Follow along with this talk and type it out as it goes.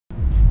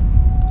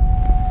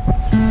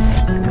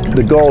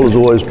The goal has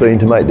always been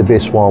to make the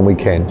best wine we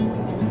can.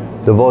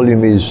 The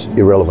volume is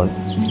irrelevant.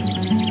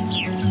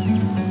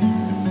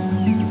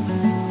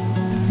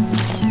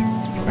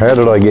 How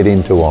did I get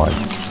into wine?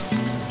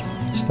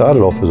 Started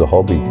off as a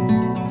hobby.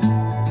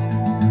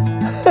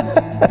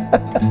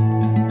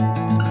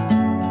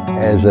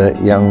 As a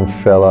young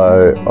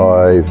fellow,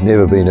 I've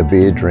never been a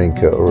beer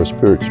drinker or a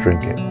spirits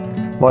drinker.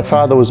 My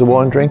father was a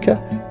wine drinker,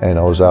 and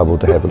I was able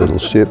to have a little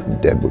sip,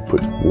 and Dad would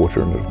put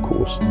water in it, of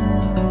course.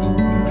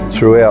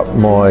 Throughout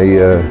my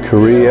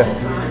career,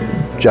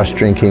 just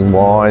drinking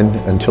wine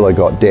until I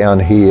got down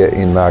here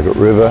in Margaret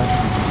River.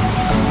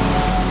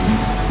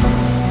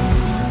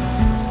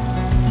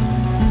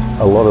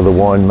 A lot of the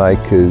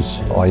winemakers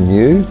I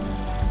knew,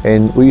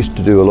 and we used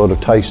to do a lot of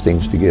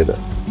tastings together.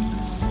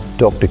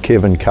 Dr.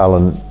 Kevin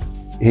Cullen,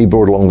 he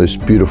brought along this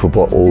beautiful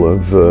bottle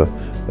of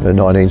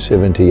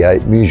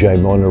 1978 Musée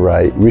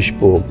Monterey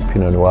Richebourg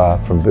Pinot Noir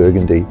from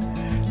Burgundy,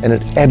 and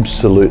it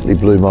absolutely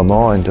blew my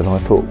mind, and I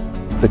thought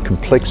the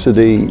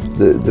complexity,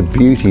 the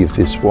beauty of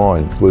this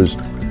wine was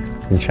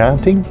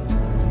enchanting,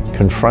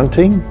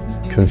 confronting,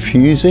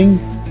 confusing,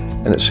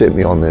 and it set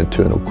me on the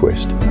eternal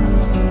quest.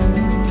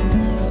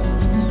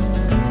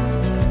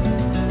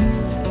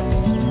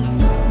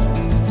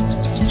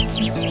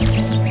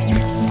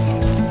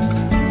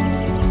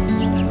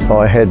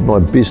 I had my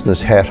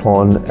business hat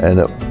on,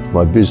 and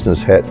my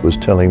business hat was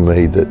telling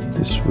me that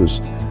this was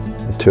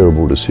a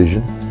terrible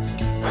decision.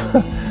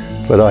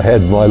 But I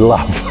had my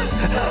love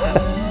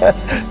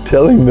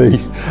telling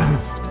me,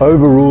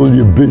 overrule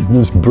your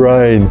business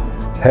brain,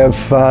 have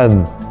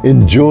fun,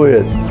 enjoy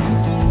it.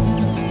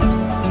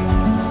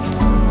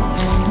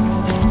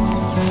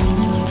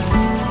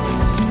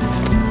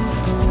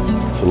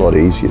 It's a lot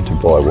easier to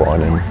buy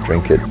wine and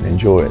drink it and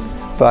enjoy it.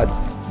 But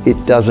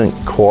it doesn't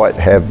quite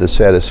have the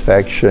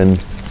satisfaction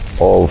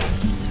of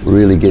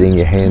really getting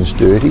your hands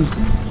dirty.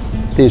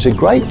 There's a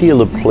great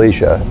deal of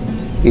pleasure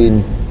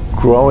in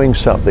growing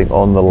something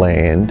on the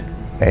land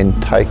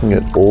and taking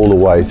it all the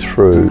way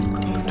through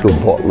to a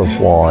bottle of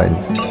wine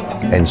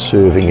and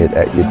serving it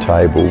at your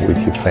table with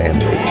your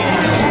family.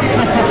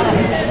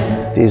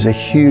 There's a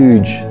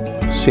huge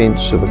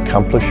sense of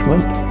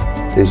accomplishment.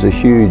 There's a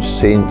huge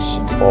sense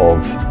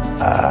of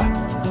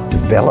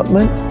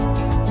development.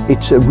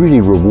 It's a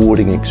really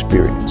rewarding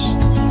experience.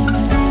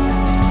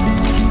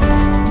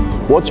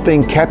 What's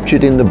being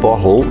captured in the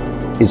bottle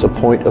is a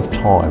point of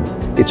time.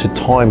 It's a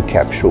time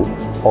capsule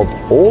of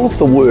all of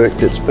the work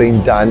that's been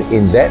done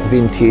in that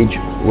vintage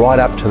right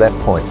up to that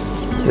point.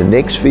 The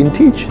next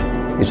vintage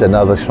is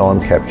another time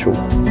capsule.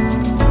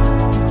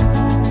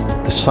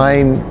 The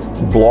same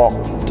block,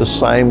 the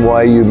same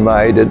way you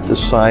made it, the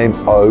same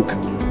oak,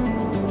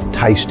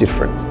 tastes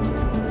different.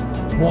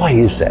 Why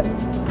is that?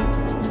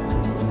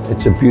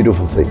 It's a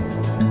beautiful thing.